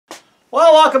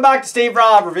Well, welcome back to Steve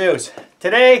Robb Reviews.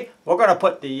 Today we're going to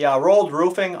put the rolled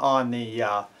roofing on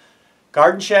the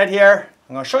garden shed here.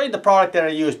 I'm going to show you the product that I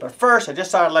use, but first I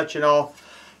just thought I'd let you know,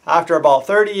 after about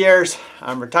 30 years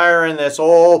I'm retiring this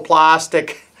old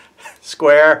plastic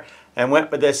square and went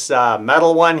with this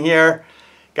metal one here.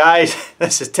 Guys,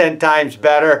 this is 10 times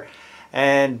better,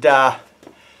 and yeah,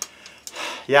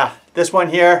 this one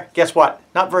here, guess what?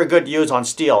 Not very good to use on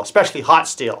steel, especially hot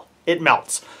steel. It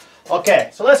melts. Okay,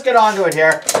 so let's get on to it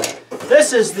here.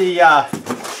 This is the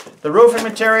roofing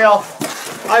material.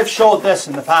 I've showed this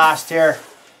in the past here.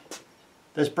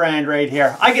 This brand right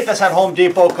here. I get this at Home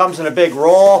Depot. Comes in a big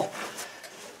roll.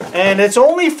 And it's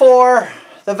only for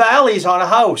the valleys on a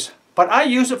house. But I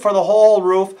use it for the whole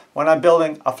roof when I'm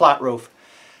building a flat roof.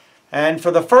 And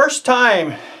for the first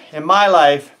time in my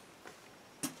life,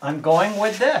 I'm going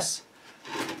with this.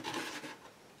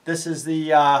 This is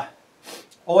the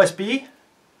OSB.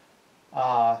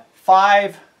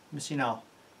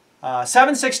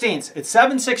 7/16. It's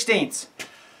 7/16.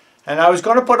 And I was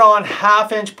going to put on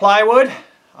 1/2-inch plywood.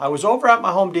 I was over at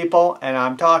my Home Depot and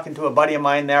I'm talking to a buddy of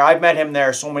mine there. I've met him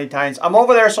there so many times. I'm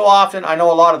over there so often. I know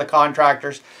a lot of the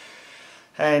contractors.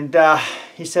 And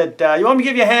he said, you want me to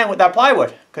give you a hand with that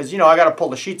plywood? Because, you know, I got to pull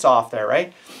the sheets off there,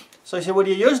 right? So I said, what are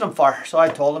you using them for? So I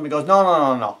told him. He goes,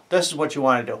 no. This is what you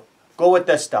want to do. Go with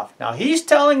this stuff. Now he's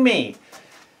telling me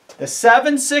the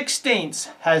 7/16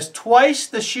 has twice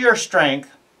the shear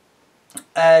strength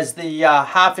as the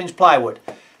 1/2-inch plywood.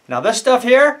 Now this stuff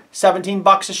here, 17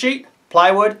 bucks a sheet.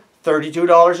 Plywood,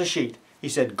 $32 a sheet. He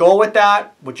said, go with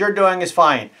that. What you're doing is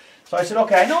fine. So I said,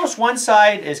 okay, I noticed one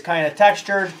side is kind of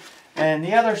textured and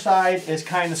the other side is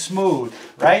kind of smooth,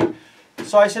 right?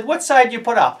 So I said, what side do you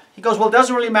put up? He goes, well, it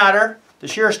doesn't really matter. The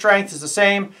shear strength is the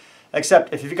same,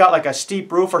 except if you've got like a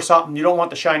steep roof or something, you don't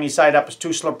want the shiny side up. It's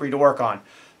too slippery to work on.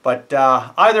 But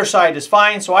either side is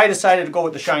fine, so I decided to go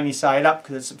with the shiny side up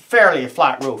because it's fairly a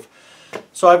flat roof.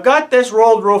 So I've got this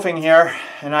rolled roofing here,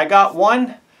 and I got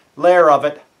one layer of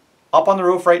it up on the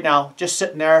roof right now, just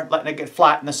sitting there, letting it get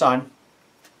flat in the sun.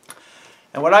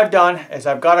 And what I've done is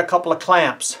I've got a couple of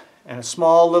clamps and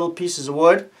small little pieces of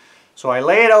wood. So I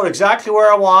lay it out exactly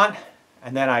where I want,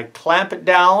 and then I clamp it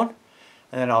down,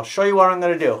 and then I'll show you what I'm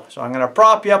going to do. So I'm going to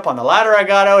prop you up on the ladder I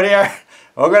got out here.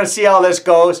 We're going to see how this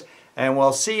goes. And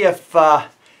we'll see if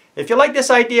you like this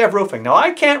idea of roofing. Now,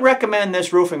 I can't recommend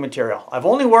this roofing material. I've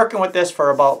only working with this for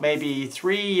about maybe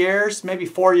 3 years, maybe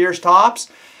 4 years tops.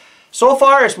 So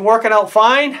far, it's been working out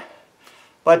fine.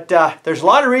 But there's a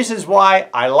lot of reasons why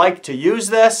I like to use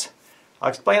this. I'll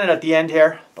explain it at the end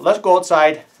here. But let's go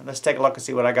outside and let's take a look and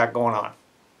see what I got going on.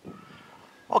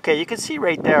 Okay, you can see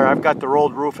right there, I've got the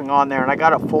rolled roofing on there, and I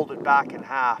got it folded back in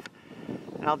half.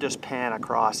 And I'll just pan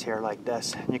across here like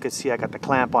this. You can see I got the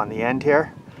clamp on the end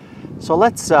here. So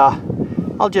let's,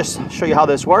 I'll just show you how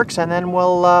this works, and then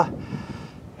we'll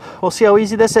see how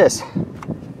easy this is.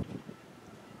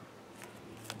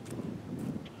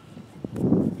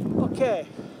 Okay,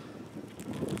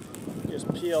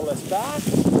 just peel this back.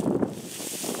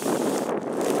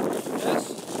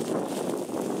 This.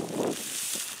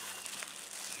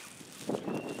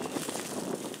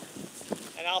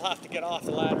 And I'll have to get off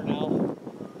the ladder now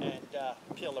and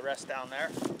peel the rest down there.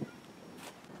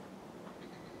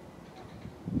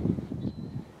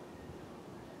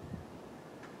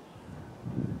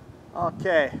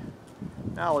 Okay,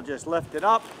 now we'll just lift it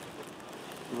up,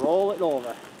 roll it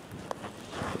over.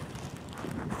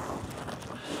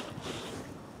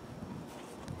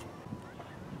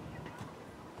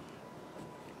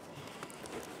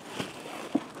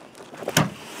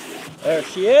 There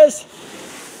she is.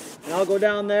 And I'll go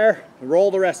down there and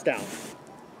roll the rest down.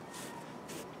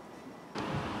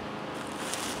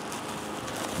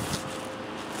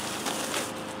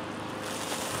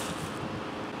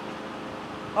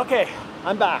 Okay,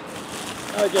 I'm back.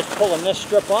 Now we're just pulling this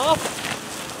strip off.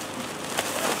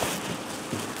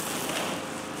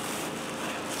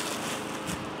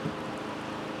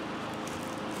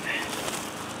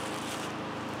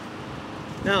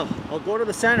 Now, I'll go to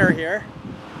the center here.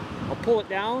 I'll pull it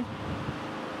down.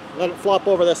 Let it flop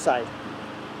over this side.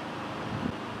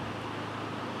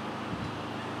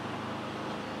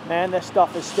 Man, this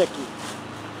stuff is sticky.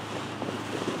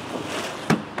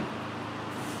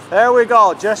 There we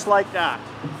go, just like that.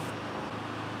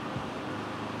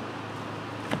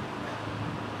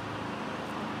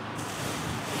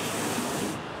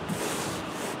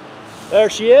 There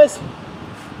she is,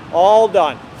 all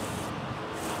done.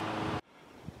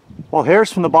 Well,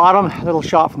 here's from the bottom, a little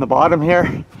shot from the bottom here.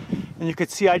 And you can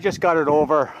see I just got it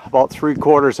over about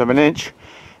 3/4 of an inch.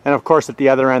 And of course at the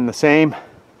other end the same.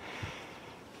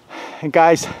 And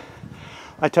guys,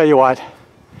 I tell you what,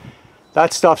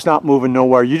 That stuff's not moving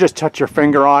nowhere. You just touch your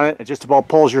finger on it, it just about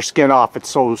pulls your skin off. It's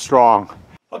so strong.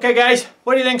 Okay guys,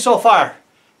 what do you think so far?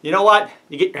 You know what?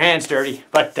 You get your hands dirty,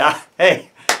 but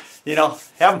hey, you know,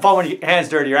 having fun when you get your hands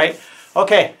dirty, right?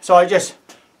 Okay, so I just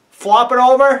flop it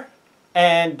over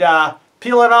and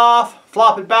peel it off,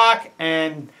 flop it back,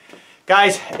 and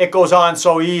guys, it goes on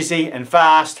so easy and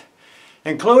fast.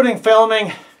 Including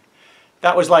filming,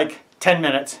 that was like 10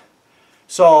 minutes.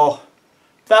 So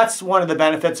that's one of the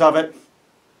benefits of it.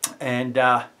 And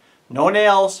no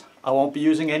nails. I won't be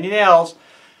using any nails.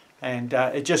 And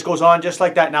it just goes on just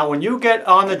like that. Now when you get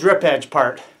on the drip edge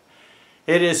part,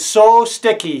 it is so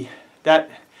sticky that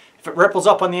if it ripples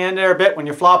up on the end there a bit when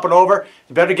you flop it over,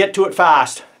 you better get to it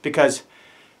fast, because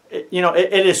it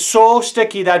is so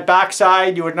sticky, that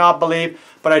backside, you would not believe.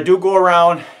 But I do go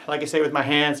around, like I say, with my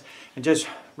hands and just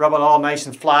rub it all nice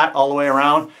and flat all the way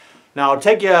around. Now I'll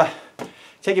take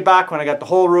you back when I got the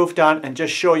whole roof done and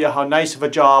just show you how nice of a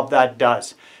job that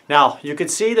does. Now you can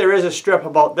see there is a strip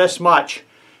about this much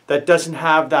that doesn't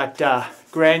have that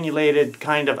granulated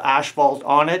kind of asphalt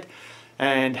on it,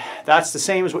 and that's the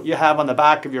same as what you have on the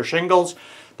back of your shingles,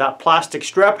 that plastic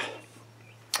strip.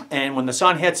 And when the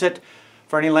sun hits it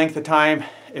for any length of time,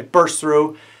 it bursts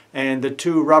through and the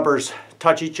two rubbers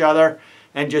touch each other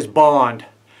and just bond.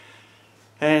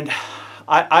 And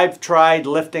I've tried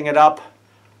lifting it up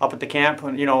at the camp,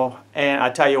 you know, and I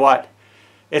tell you what,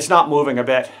 it's not moving a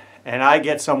bit, and I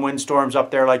get some windstorms up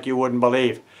there like you wouldn't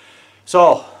believe.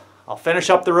 So I'll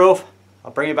finish up the roof, I'll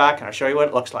bring you back, and I'll show you what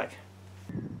it looks like.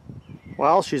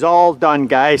 Well, she's all done,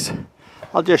 guys.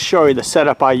 I'll just show you the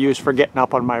setup I use for getting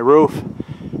up on my roof.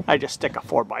 I just stick a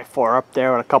 4x4 up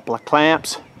there with a couple of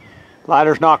clamps.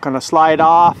 Ladder's not going to slide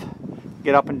off.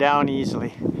 Get up and down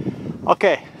easily.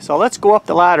 Okay, so let's go up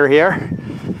the ladder here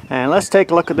and let's take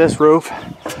a look at this roof.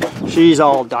 She's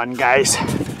all done, guys.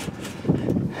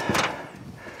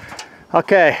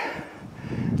 Okay,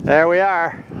 there we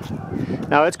are.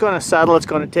 Now it's going to settle. It's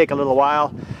going to take a little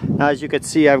while. Now, as you can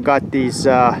see, I've got these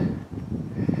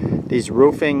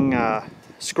roofing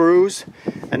screws,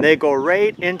 and they go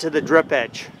right into the drip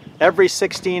edge. Every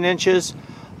 16 inches,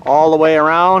 all the way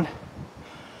around.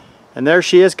 And there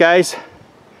she is, guys.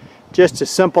 Just as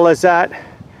simple as that.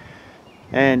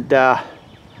 And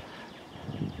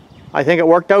I think it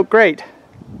worked out great.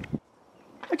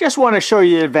 I just want to show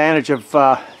you the advantage of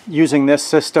using this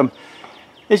system.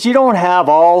 Is you don't have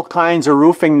all kinds of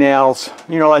roofing nails.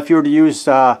 You know, if you were to use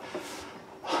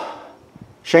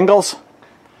shingles,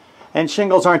 and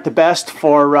shingles aren't the best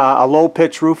for a low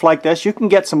pitch roof like this. You can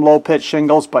get some low pitch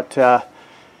shingles, but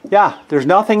yeah, there's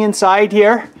nothing inside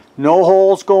here. No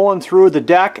holes going through the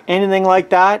deck, anything like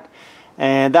that.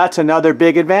 And that's another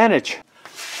big advantage.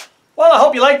 Well, I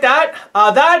hope you like that.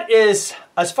 That is,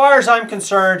 as far as I'm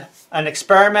concerned, an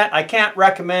experiment. I can't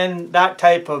recommend that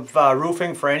type of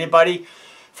roofing for anybody.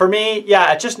 For me,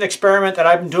 yeah, it's just an experiment that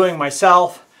I've been doing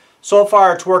myself. So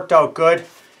far, it's worked out good.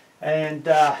 And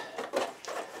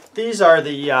these are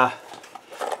the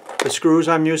screws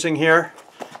I'm using here.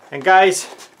 And guys,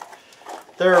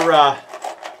 they're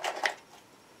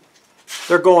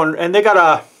going, and they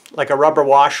got like a rubber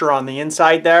washer on the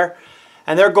inside there,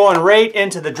 and they're going right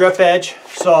into the drip edge.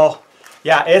 So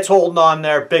yeah, it's holding on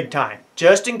there big time,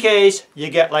 just in case you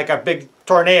get like a big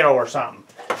tornado or something.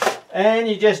 And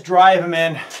you just drive them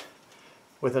in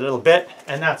with a little bit,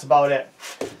 and that's about it.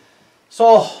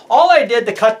 So all I did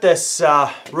to cut this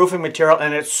roofing material,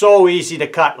 and it's so easy to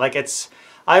cut, like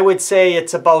I would say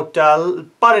it's about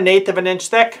 1/8 of an inch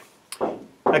thick,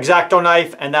 X-Acto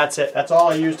knife, and that's it. That's all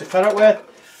I used to cut it with.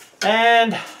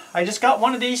 And I just got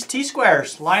one of these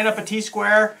T-squares, line up a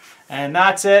T-square, and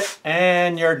that's it,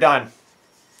 and you're done.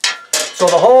 So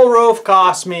the whole roof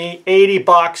cost me 80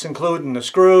 bucks, including the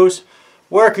screws.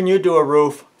 Where can you do a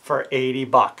roof for 80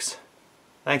 bucks?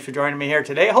 Thanks for joining me here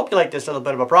today. I hope you like this little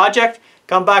bit of a project.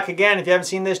 Come back again if you haven't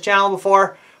seen this channel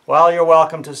before. Well, you're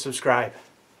welcome to subscribe.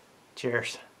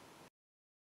 Cheers.